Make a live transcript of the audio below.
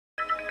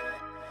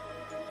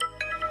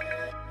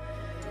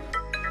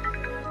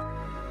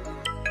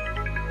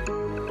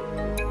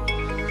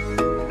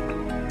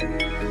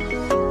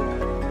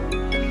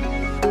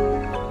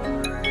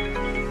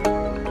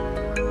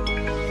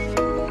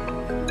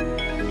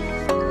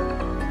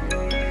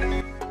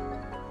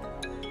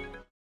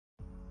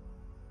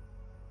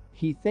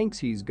He thinks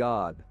he's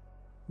God.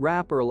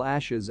 Rapper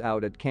lashes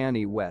out at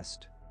Kanye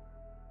West.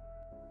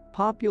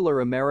 Popular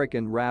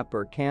American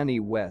rapper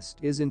Kanye West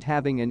isn't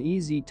having an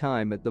easy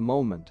time at the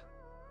moment.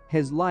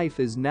 His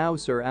life is now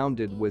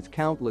surrounded with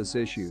countless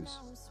issues.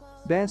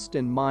 Bear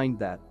in mind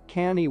that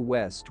Kanye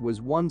West was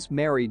once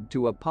married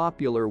to a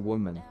popular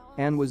woman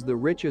and was the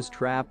richest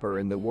rapper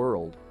in the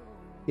world.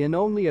 In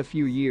only a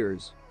few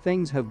years,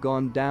 things have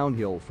gone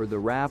downhill for the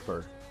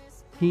rapper.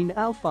 He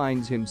now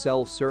finds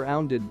himself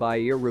surrounded by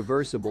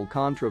irreversible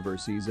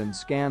controversies and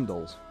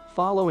scandals,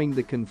 following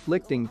the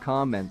conflicting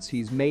comments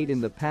he's made in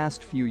the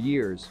past few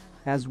years,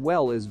 as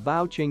well as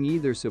vouching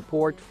either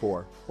support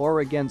for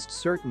or against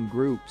certain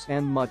groups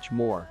and much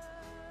more.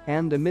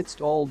 And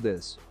amidst all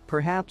this,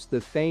 perhaps the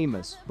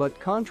famous but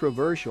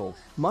controversial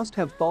must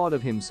have thought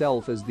of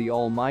himself as the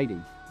Almighty,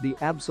 the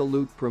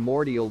absolute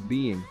primordial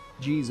being,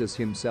 Jesus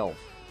himself.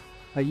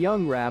 A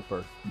young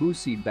rapper,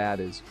 Boosie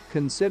Badazz,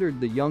 considered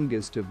the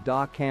youngest of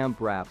Da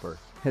Camp rapper,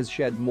 has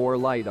shed more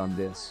light on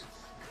this.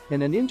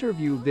 In an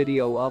interview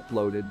video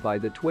uploaded by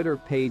the Twitter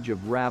page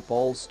of Rap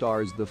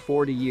All-Stars, the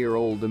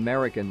 40-year-old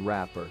American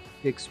rapper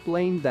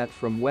explained that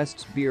from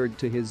West's beard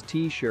to his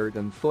t-shirt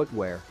and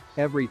footwear,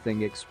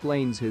 everything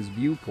explains his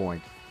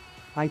viewpoint.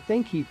 "I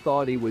think he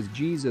thought he was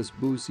Jesus."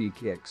 Boosie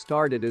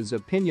kick-started his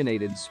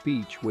opinionated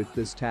speech with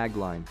this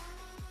tagline.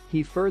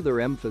 He further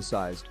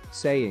emphasized,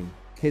 saying,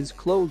 "His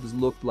clothes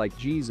looked like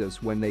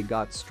Jesus when they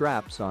got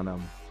straps on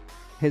them.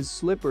 His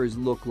slippers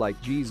look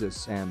like Jesus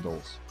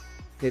sandals."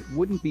 It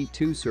wouldn't be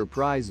too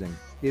surprising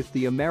if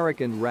the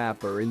American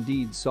rapper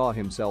indeed saw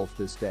himself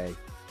this day.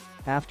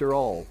 After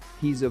all,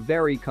 he's a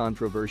very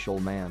controversial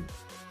man.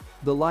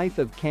 The life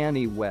of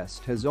Kanye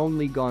West has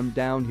only gone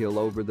downhill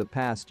over the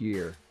past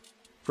year.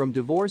 From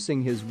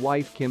divorcing his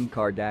wife Kim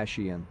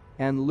Kardashian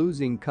and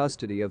losing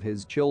custody of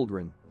his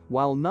children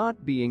while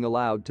not being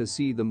allowed to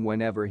see them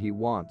whenever he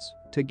wants,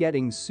 to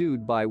getting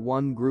sued by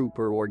one group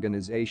or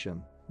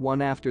organization, one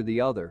after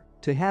the other,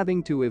 to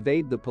having to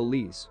evade the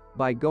police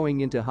by going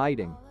into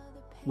hiding.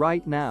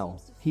 Right now,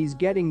 he's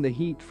getting the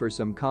heat for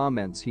some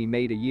comments he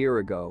made a year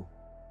ago.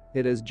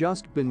 It has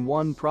just been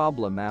one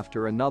problem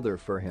after another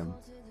for him.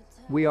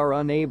 We are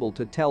unable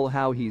to tell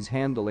how he's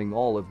handling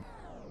all of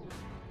it.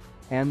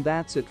 And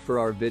that's it for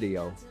our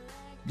video.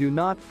 Do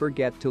not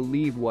forget to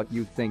leave what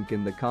you think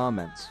in the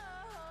comments.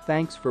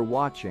 Thanks for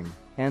watching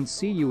and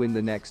see you in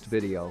the next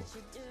video.